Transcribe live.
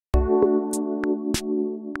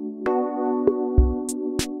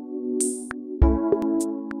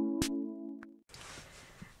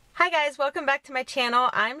Hi guys, welcome back to my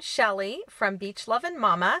channel. I'm Shelly from Beach Lovin'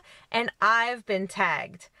 Momma, and I've been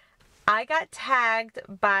tagged. I got tagged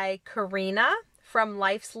by Karina from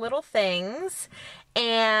Life's Little Things,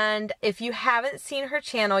 and if you haven't seen her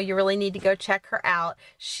channel, you really need to go check her out.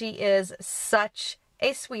 She is such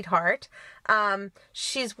a sweetheart.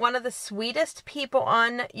 She's one of the sweetest people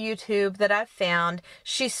on YouTube that I've found.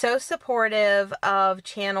 She's so supportive of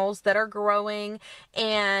channels that are growing,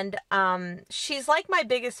 and she's like my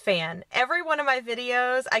biggest fan. Every one of my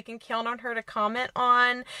videos I can count on her to comment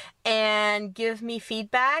on and give me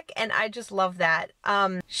feedback, and I just love that.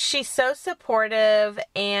 She's so supportive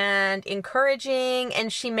and encouraging,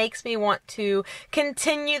 and she makes me want to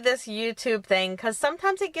continue this YouTube thing because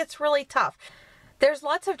sometimes it gets really tough. There's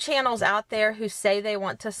lots of channels out there who say they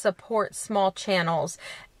want to support small channels,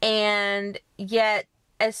 and yet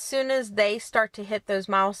as soon as they start to hit those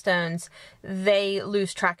milestones, they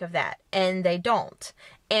lose track of that, and they don't.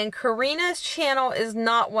 And Karina's channel is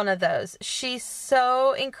not one of those. She's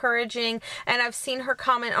so encouraging, and I've seen her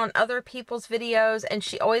comment on other people's videos, and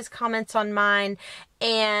she always comments on mine.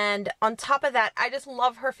 And on top of that, I just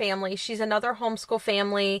love her family. She's another homeschool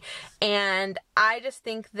family, and I just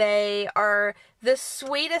think they are the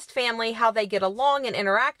sweetest family, how they get along and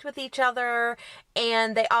interact with each other,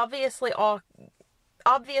 and they obviously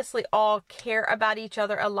all care about each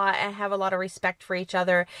other a lot and have a lot of respect for each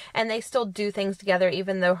other, and they still do things together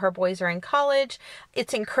even though her boys are in college.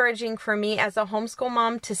 It's encouraging for me as a homeschool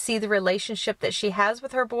mom to see the relationship that she has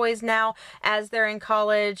with her boys now as they're in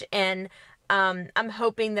college, and I'm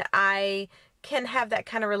hoping that I can have that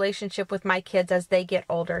kind of relationship with my kids as they get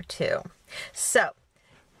older too. So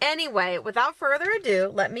anyway, without further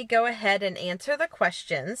ado, let me go ahead and answer the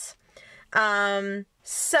questions. The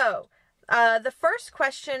first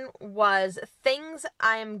question was things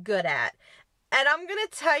I'm good at. And I'm going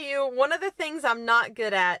to tell you, one of the things I'm not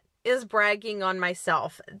good at is bragging on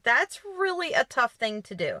myself. That's really a tough thing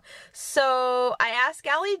to do. So I asked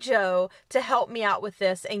Allie Joe to help me out with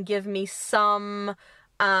this and give me some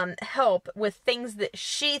help with things that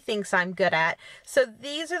she thinks I'm good at. So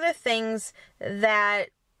these are the things that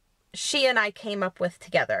she and I came up with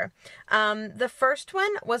together. The first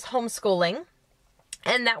one was homeschooling,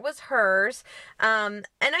 and that was hers. And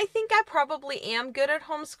I think I probably am good at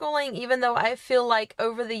homeschooling, even though I feel like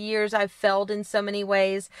over the years I've failed in so many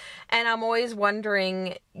ways. And I'm always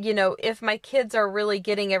wondering, you know, if my kids are really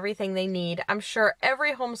getting everything they need. I'm sure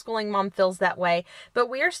every homeschooling mom feels that way, but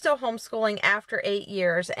we are still homeschooling after 8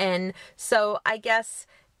 years. And so I guess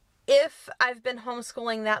if I've been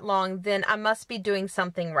homeschooling that long, then I must be doing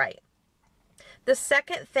something right. The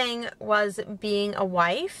second thing was being a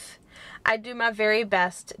wife. I do my very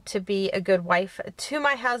best to be a good wife to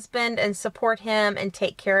my husband and support him and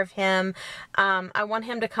take care of him. I want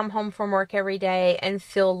him to come home from work every day and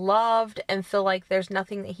feel loved and feel like there's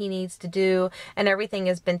nothing that he needs to do and everything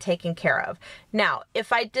has been taken care of. Now,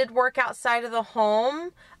 if I did work outside of the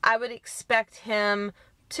home, I would expect him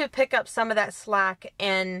to pick up some of that slack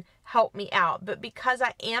and help me out. But because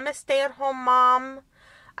I am a stay-at-home mom,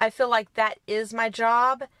 I feel like that is my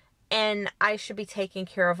job, and I should be taking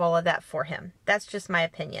care of all of that for him. That's just my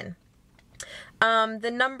opinion. The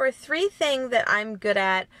number 3 thing that I'm good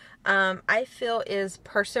at, I feel, is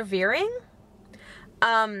persevering.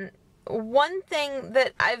 One thing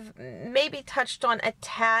that I've maybe touched on a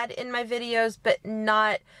tad in my videos, but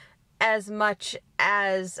not as much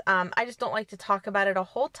as, I just don't like to talk about it a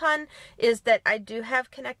whole ton, is that I do have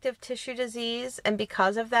connective tissue disease, and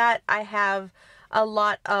because of that, I have a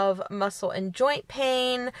lot of muscle and joint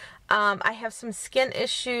pain. I have some skin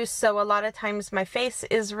issues, so a lot of times my face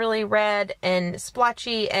is really red and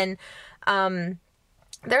splotchy, and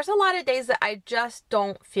there's a lot of days that I just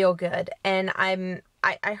don't feel good, and I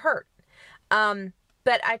hurt.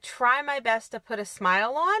 But I try my best to put a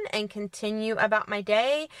smile on and continue about my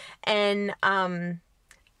day, and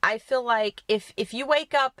I feel like if you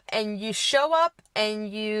wake up and you show up and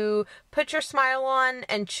you put your smile on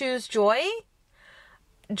and choose joy,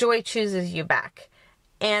 joy chooses you back.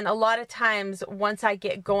 And a lot of times once I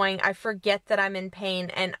get going, I forget that I'm in pain,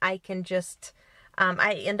 and I can just,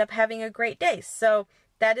 I end up having a great day. So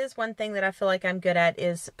that is one thing that I feel like I'm good at,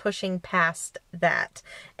 is pushing past that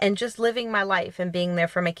and just living my life and being there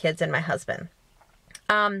for my kids and my husband.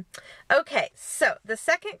 Okay, so the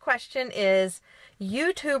second question is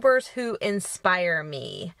YouTubers who inspire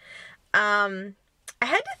me. I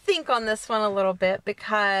had to think on this one a little bit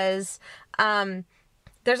because,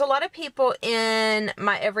 there's a lot of people in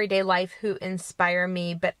my everyday life who inspire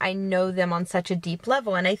me, but I know them on such a deep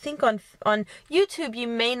level. And I think on YouTube, you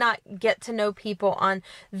may not get to know people on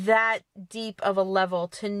that deep of a level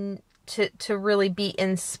to to really be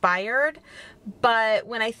inspired. But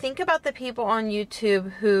when I think about the people on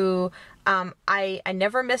YouTube who I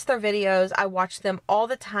never miss their videos, I watch them all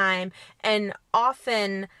the time, and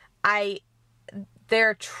often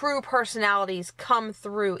their true personalities come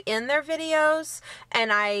through in their videos,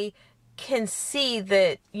 and I can see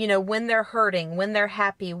that, you know, when they're hurting, when they're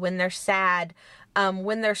happy, when they're sad,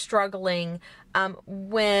 when they're struggling,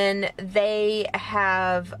 when they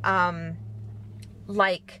have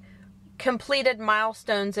like completed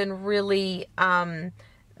milestones, and really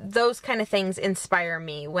those kind of things inspire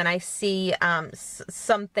me when I see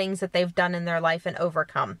some things that they've done in their life and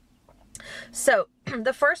overcome. So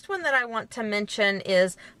the first one that I want to mention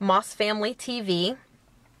is Moss Family TV.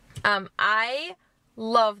 I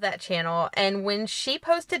love that channel, and when she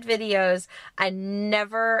posted videos, I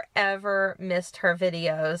never ever missed her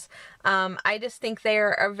videos. I just think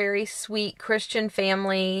they're a very sweet Christian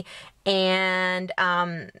family, and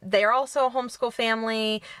they're also a homeschool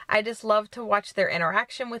family. I just love to watch their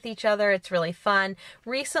interaction with each other. It's really fun.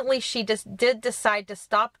 Recently, she just did decide to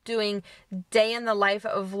stop doing day in the life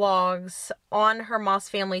of vlogs on her Moss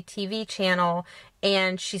Family TV channel,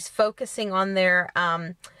 and she's focusing on their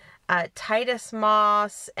Titus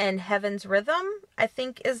Moss and Heaven's Rhythm, I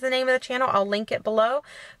think is the name of the channel. I'll link it below.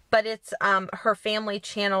 But it's her family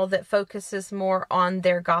channel that focuses more on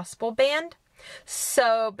their gospel band.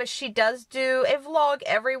 So, but she does do a vlog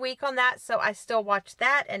every week on that, so I still watch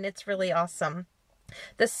that, and it's really awesome.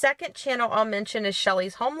 The second channel I'll mention is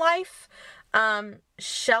Shelly's Home Life.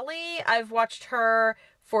 Shelly, I've watched her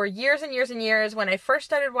for years and years and years. When I first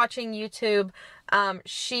started watching YouTube,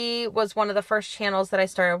 she was one of the first channels that I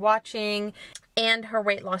started watching, and her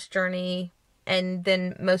weight loss journey. And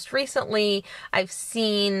then most recently, I've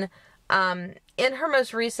seen in her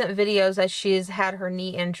most recent videos, as she's had her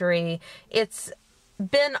knee injury, it's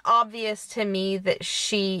been obvious to me that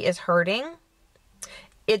she is hurting.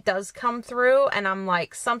 It does come through, and I'm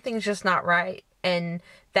like, something's just not right. And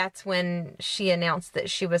that's when she announced that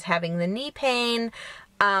she was having the knee pain.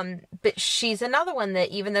 But she's another one that,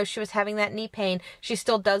 even though she was having that knee pain, she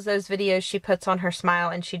still does those videos. She puts on her smile,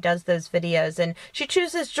 and she does those videos, and she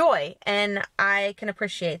chooses joy, and I can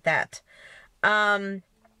appreciate that.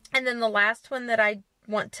 And then the last one that I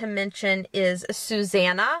want to mention is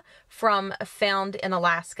Susanna from FoundIn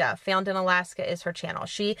Alaska. FoundIn Alaska is her channel.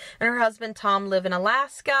 She and her husband Tom live in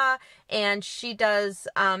Alaska, and she does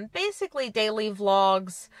basically daily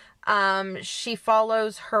vlogs. She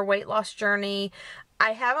follows her weight loss journey.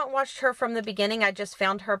 I haven't watched her from the beginning. I just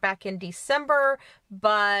found her back in December,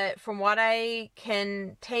 but from what I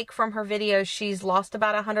can take from her videos, she's lost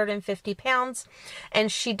about 150 pounds,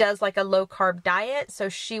 and she does like a low carb diet. So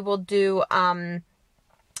she will do meal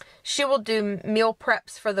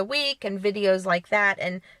preps for the week and videos like that,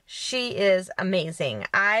 and she is amazing.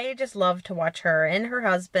 I just love to watch her and her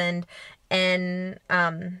husband, and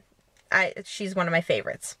she's one of my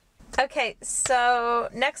favorites. Okay, so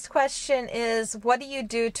next question is, what do you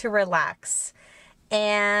do to relax?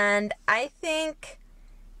 And I think,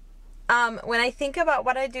 when I think about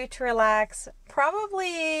what I do to relax,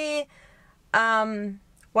 probably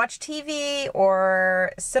watch TV,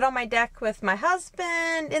 or sit on my deck with my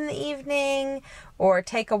husband in the evening, or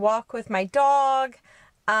take a walk with my dog.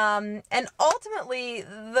 And ultimately,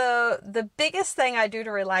 the biggest thing I do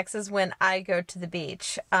to relax is when I go to the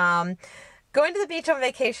beach. Going to the beach on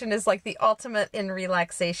vacation is like the ultimate in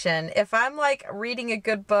relaxation. If I'm like reading a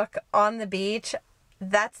good book on the beach,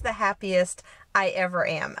 that's the happiest I ever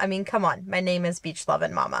am. I mean, come on. My name is Beach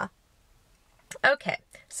Lovin' Mama. Okay,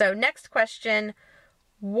 so next question.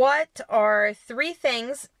 What are 3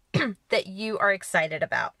 things that you are excited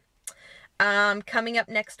about? Coming up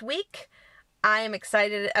next week, I am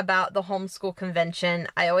excited about the homeschool convention.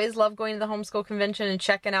 I always love going to the homeschool convention and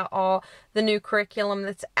checking out all the new curriculum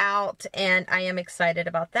that's out, and I am excited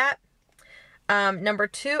about that. Number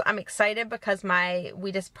 2, I'm excited because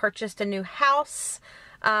we just purchased a new house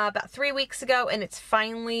about 3 weeks ago, and it's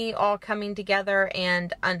finally all coming together,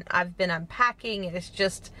 and I've been unpacking. It's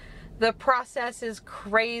just, the process is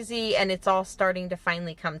crazy, and it's all starting to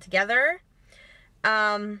finally come together.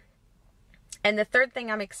 And the third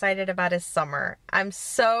thing I'm excited about is summer. I'm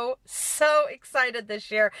so excited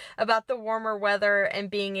this year about the warmer weather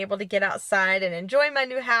and being able to get outside and enjoy my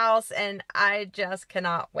new house, and I just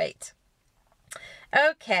cannot wait.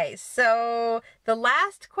 Okay, so the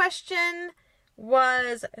last question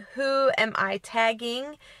was, who am I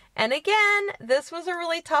tagging? And again, this was a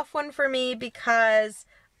really tough one for me because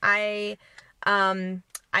I am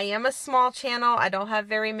a small channel. I don't have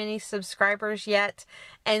very many subscribers yet,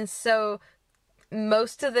 and so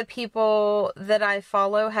most of the people that I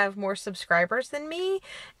follow have more subscribers than me,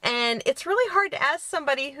 and it's really hard to ask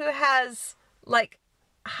somebody who has like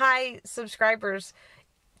high subscribers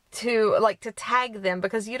to tag them,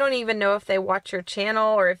 because you don't even know if they watch your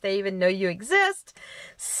channel or if they even know you exist.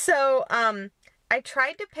 So I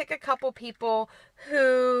tried to pick a couple people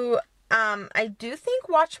who I do think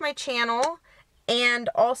watch my channel and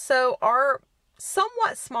also are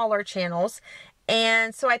somewhat smaller channels,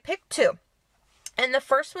 and so I picked two. And the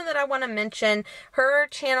first one that I want to mention, her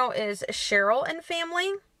channel is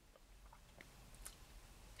CherylAndFamily.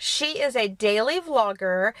 She is a daily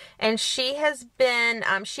vlogger, and she has been,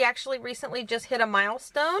 she actually recently just hit a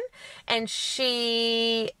milestone, and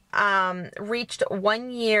she reached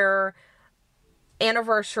 1 year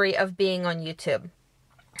anniversary of being on YouTube.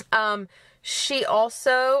 She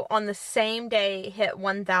also, on the same day, hit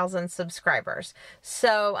 1,000 subscribers.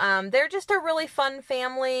 So they're just a really fun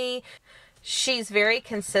family. She's very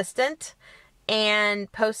consistent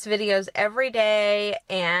and posts videos every day,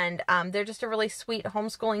 and they're just a really sweet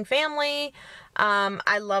homeschooling family.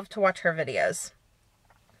 I love to watch her videos.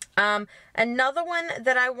 Another one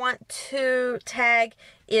that I want to tag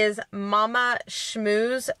is Momma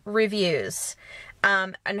Schmooze Reviews.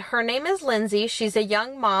 And her name is Lindsay. She's a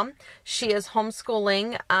young mom. She is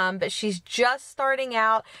homeschooling, but she's just starting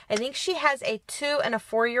out. I think she has a 2- and a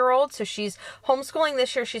 4-year-old. So she's homeschooling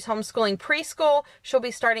this year. She's homeschooling preschool. She'll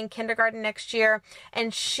be starting kindergarten next year.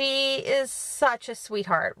 And she is such a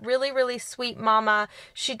sweetheart. Really, really sweet mama.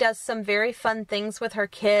 She does some very fun things with her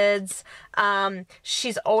kids.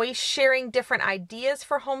 She's always sharing different ideas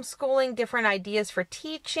for homeschooling, different ideas for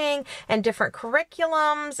teaching, and different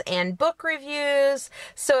curriculums and book reviews.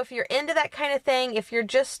 So if you're into that kind of thing, if you're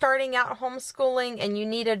just starting out homeschooling and you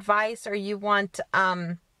need advice, or you want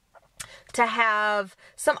to have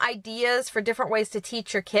some ideas for different ways to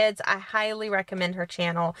teach your kids, I highly recommend her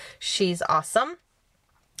channel. She's awesome.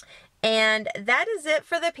 And that is it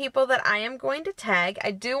for the people that I am going to tag.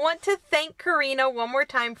 I do want to thank Karina one more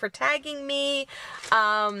time for tagging me.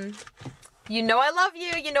 You know I love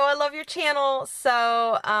you. You know I love your channel.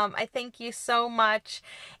 So I thank you so much.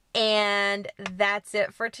 And that's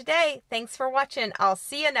it for today. Thanks for watching. I'll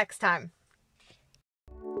see you next time.